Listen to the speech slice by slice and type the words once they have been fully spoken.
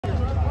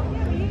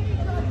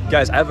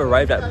Guys, I've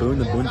arrived at the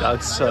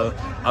Boondocks, so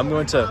I'm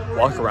going to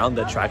walk around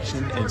the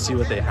attraction and see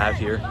what they have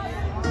here.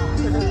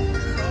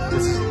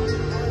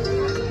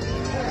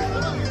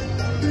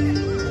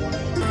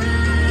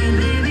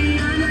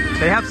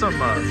 They have some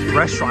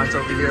restaurants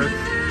over here.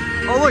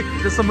 Oh look,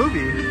 there's a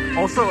movie.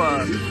 Also,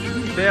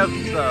 they have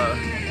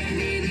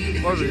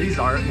whatever these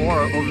are,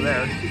 more over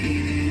there.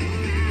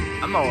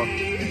 I'm gonna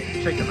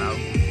check them out.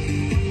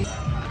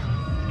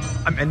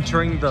 I'm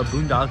entering the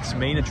Boondocks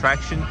main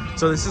attraction.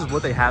 So this is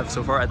what they have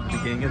so far at the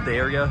beginning of the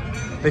area.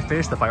 They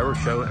finished the fireworks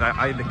show and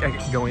I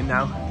can go in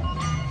now.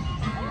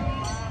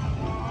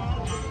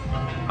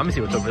 I'm gonna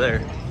see what's over there.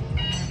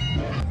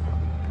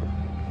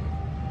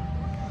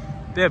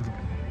 They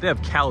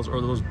have cows or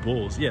those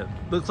bulls. Yeah,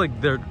 looks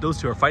like those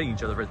two are fighting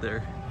each other right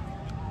there.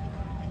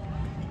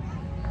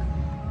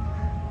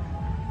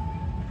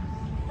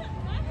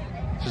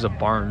 This is a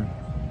barn.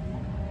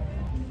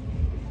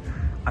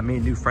 I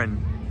made a new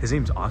friend. His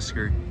name's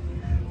Oscar.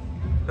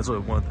 That's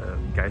what one of the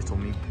guys told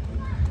me.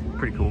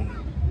 Pretty cool.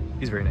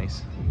 He's very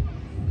nice.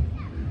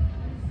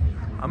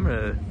 I'm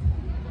gonna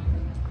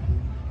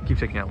keep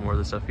checking out more of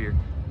the stuff here.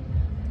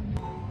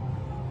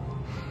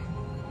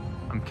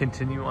 I'm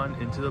continuing on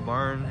into the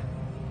barn.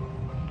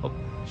 Oh,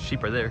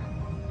 sheep are there.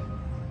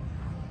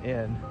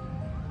 And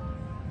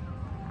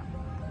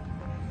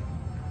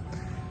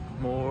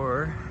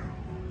more.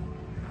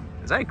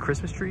 Is that a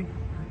Christmas tree?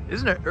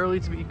 Isn't it early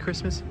to be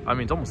Christmas? I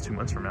mean, it's almost 2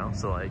 months from now,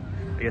 so like,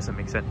 I guess that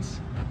makes sense.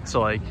 So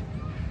like,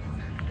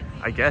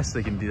 I guess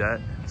they can do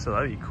that. So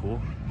that'd be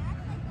cool.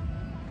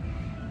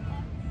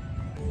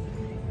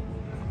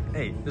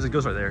 Hey, there's a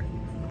ghost right there.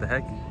 What the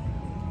heck?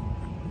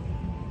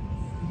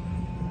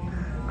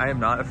 I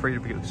am not afraid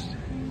of ghosts.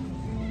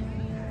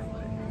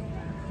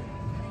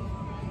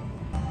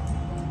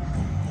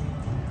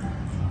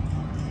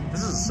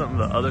 This is some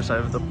of the other side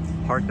of the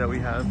park that we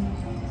have.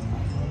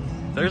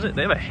 They have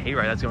a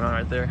hayride that's going on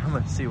right there. I'm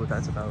gonna see what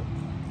that's about.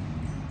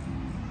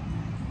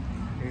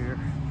 Here.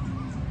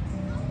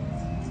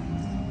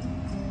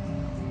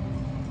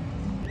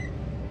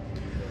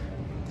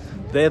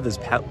 They have this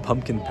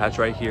pumpkin patch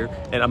right here,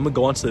 and I'm gonna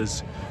go onto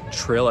this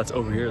trail that's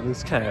over here. It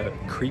looks kind of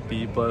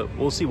creepy, but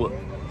we'll see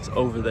what's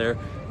over there,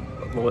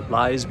 what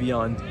lies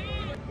beyond.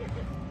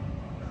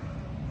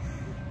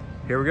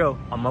 Here we go,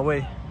 on my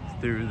way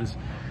through this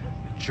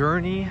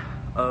journey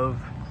of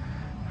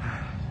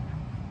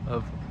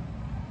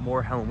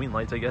more Halloween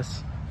lights, I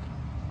guess.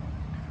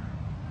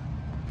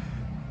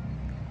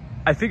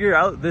 I figured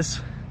out this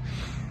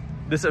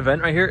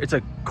event right here. It's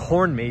a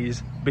corn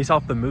maze based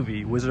off the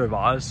movie Wizard of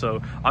Oz.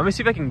 So I'm gonna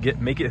see if I can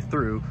make it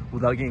through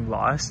without getting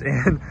lost,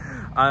 and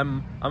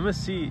I'm gonna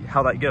see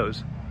how that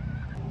goes.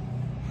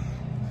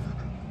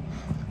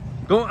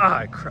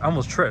 I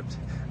almost tripped.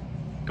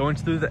 Going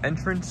through the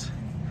entrance.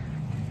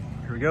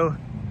 Here we go.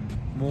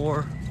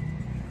 More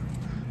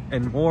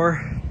and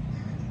more.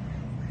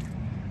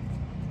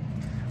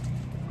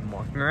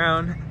 Walking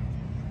around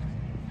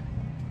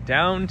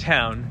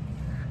downtown.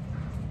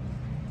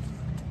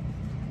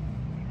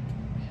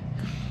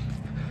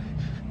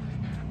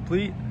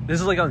 Please,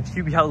 this is like on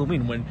Hubie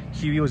Halloween when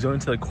Hubie was going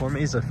to the corn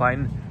maze to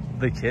find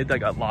the kid that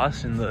got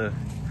lost in the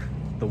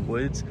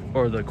woods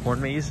or the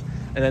corn maze,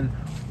 and then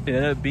it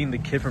ended up being the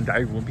kid from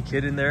Diary of a Wimpy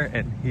Kid in there,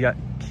 and he got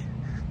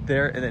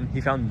there, and then he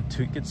found the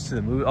tickets to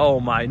the movie. Oh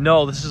my,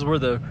 no, this is where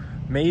the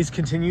maze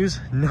continues.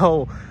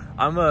 No,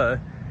 I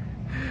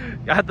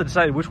have to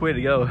decide which way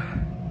to go.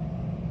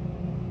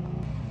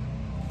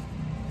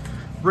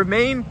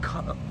 Remain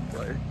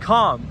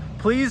calm.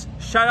 Please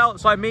shout out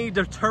so I may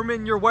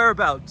determine your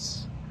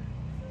whereabouts.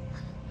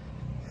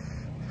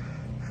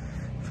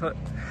 But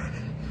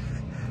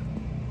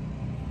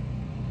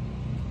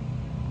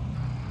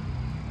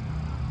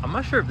I'm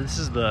not sure if this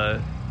is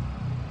the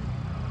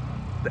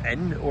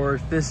end or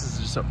if this is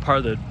just a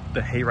part of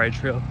the hayride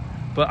trail.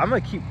 But I'm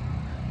gonna keep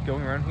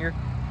going around here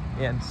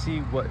and see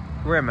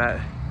where I'm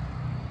at.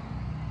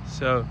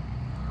 So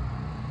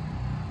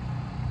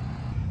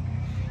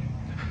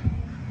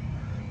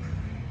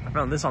I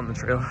found this on the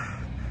trail.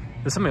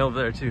 There's something over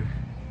there too.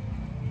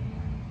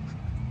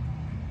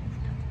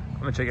 I'm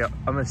gonna check it out.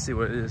 I'm gonna see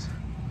what it is.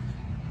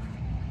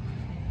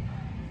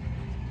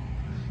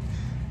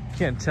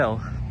 Can't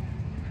tell.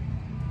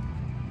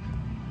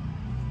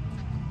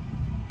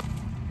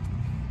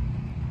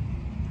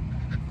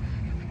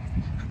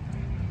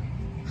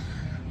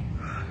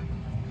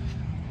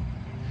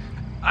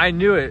 I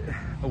knew it.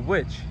 A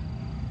witch.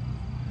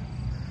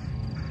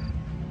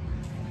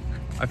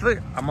 I feel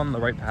like I'm on the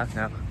right path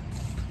now.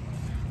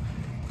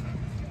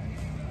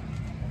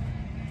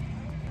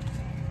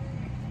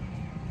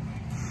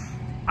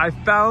 I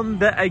found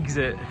the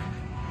exit.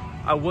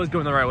 I was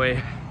going the right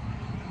way.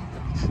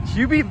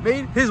 Hubie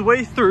made his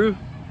way through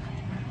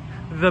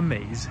the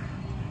maze.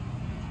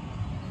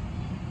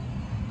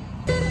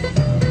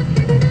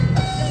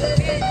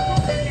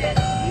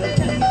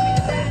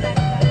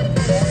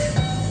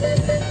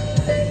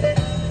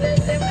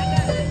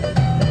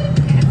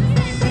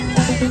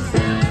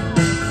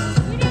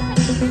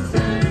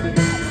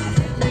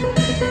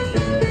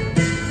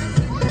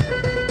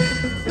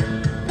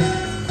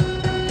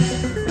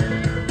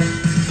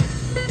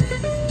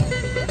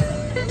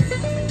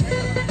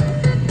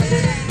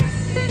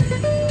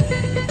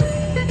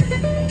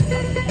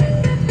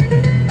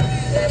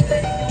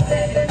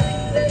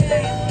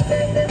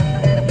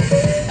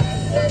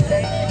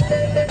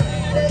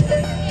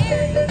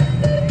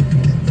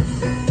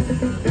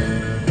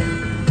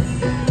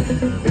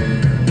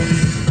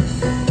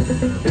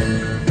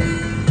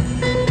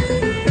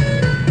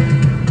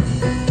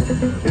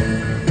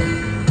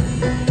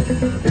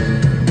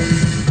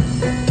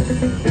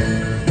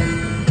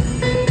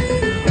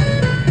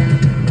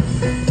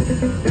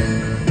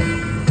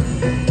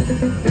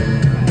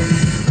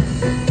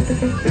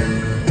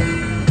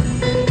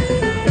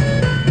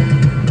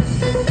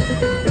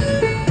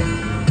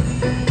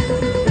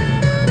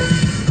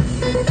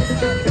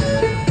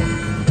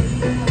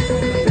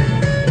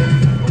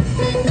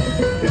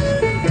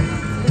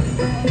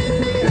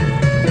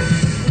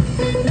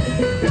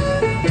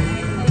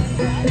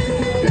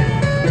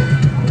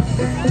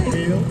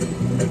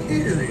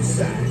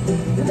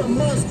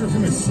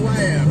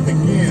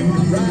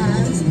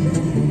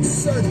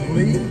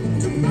 complete.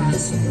 To my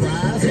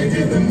surprise, he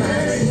did the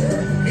mash.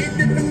 He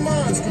did the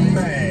monster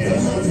mash.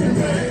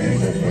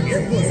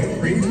 It was a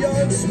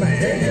graveyard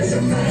smash.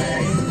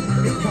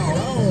 He caught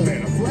on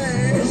in a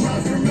flash.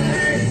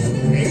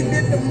 He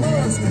did the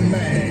monster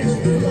mash.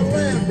 From the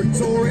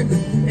laboratory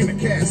in a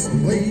castle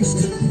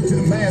leased to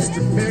the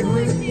master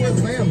bedroom where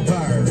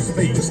vampires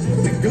feast.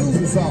 The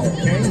ghouls all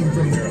came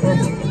from their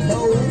humble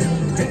abode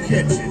to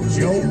catch a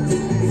joke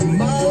from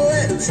my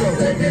electro.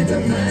 They did the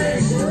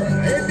mash.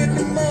 They did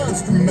the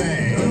monster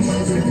mash.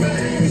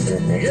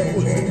 It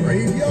was a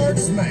graveyard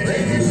smash.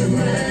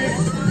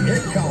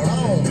 It caught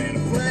on in a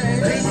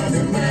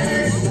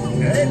flash.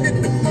 They did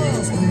the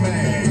monster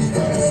mash.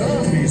 The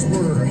zombies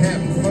were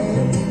having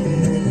fun.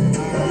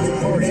 The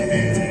party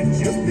had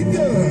just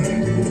begun.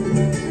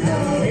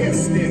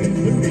 Guests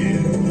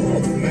included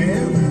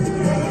Wolfman,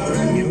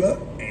 Dracula,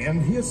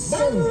 and his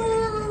son.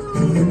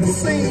 The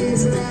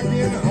scenes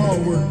rocking, all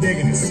were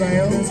digging the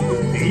sounds.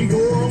 The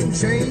eagle on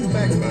chains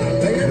backed by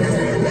band.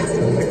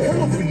 The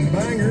coffin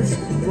bangers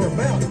were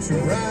about to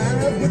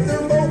ride with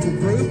their local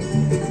group,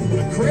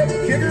 the Crypt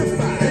Kicker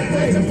 5.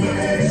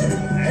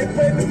 They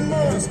played the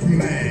monster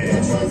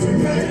mash.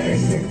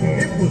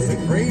 It was a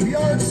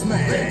graveyard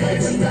smash.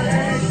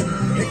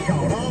 It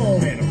caught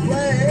on in a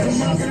flash.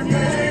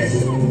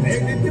 They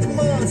did the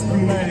monster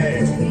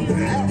mash.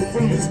 Out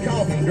from his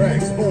coffin,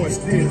 Drac's voice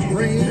did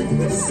ring.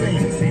 It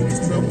seems he was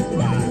troubled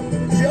by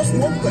just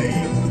one thing.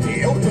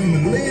 He opened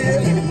the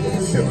lid,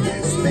 shook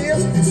his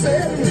fist, and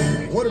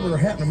said, "Whatever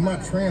happened to my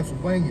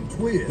Transylvanian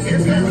twist?"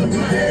 It's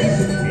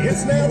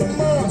now the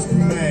monster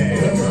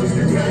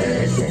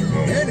mash.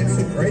 And it's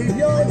a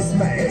graveyard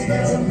smash.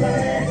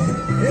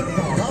 It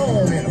caught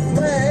on in a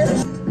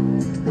flash.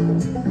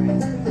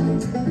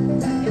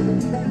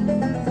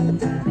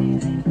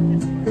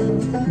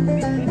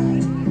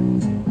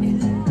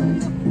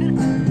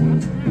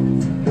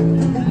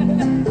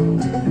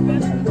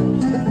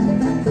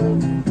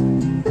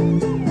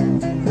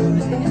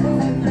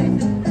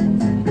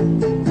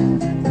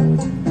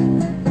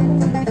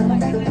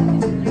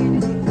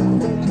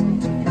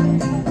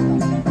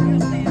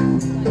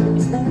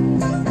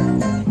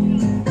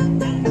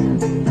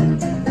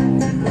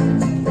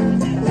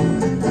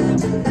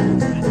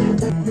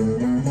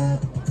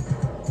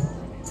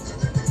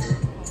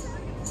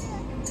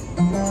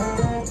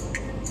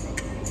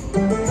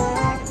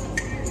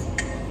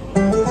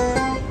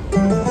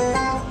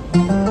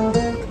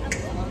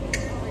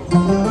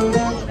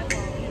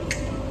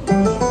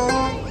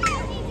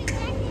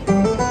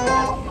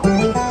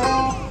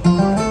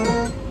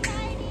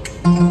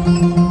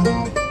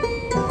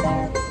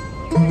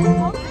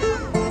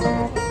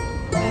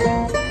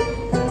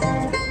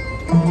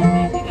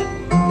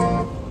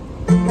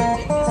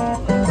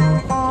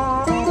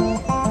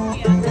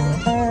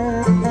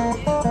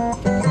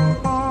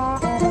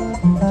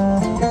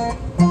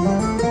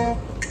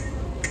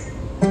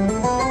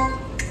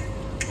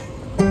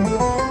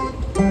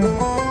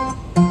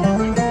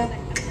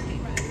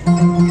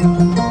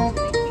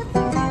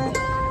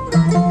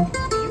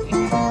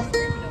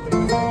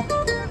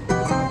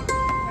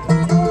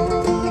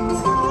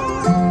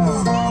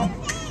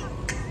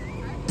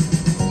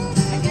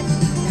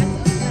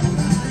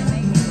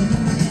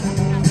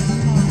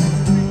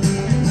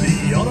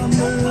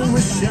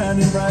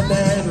 Shining bright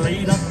that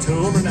late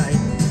October night,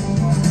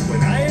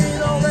 when I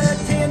ate all that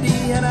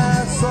candy and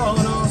I saw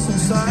an awesome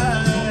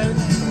sight.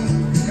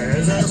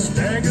 As I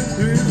staggered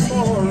through the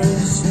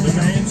forest, the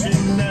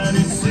mansion that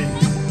is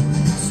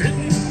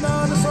sitting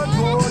on the front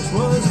porch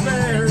was a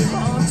very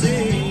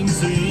haunting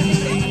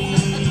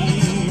scene.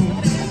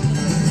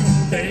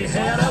 They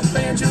had a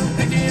banjo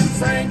picking,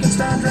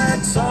 Frankenstein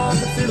Drac saw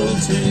the fiddle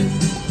too.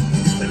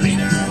 The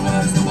leader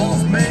was the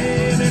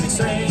Wolfman and he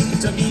sang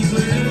Kentucky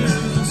blues.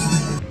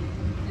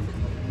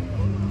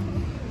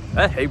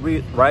 That hay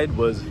ride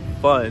was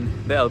fun.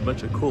 They had a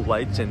bunch of cool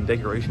lights and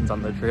decorations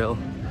on the trail.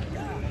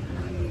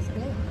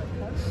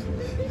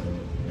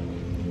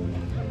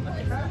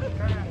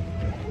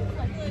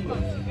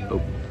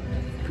 Oh.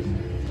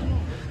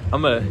 I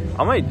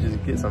might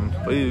just get some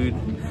food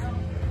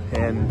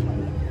and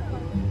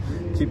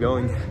keep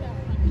going.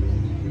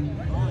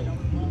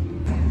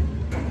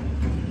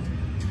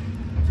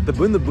 The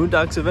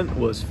Boondocks event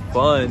was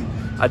fun.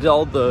 I did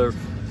all the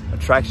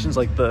attractions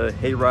like the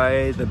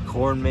hayride, the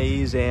corn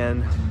maze,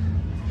 and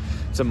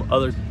some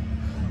other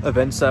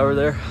events that were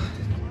there.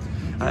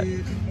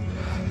 I'm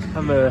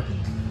gonna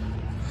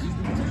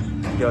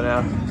go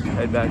now,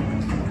 head back,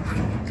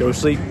 go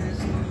sleep.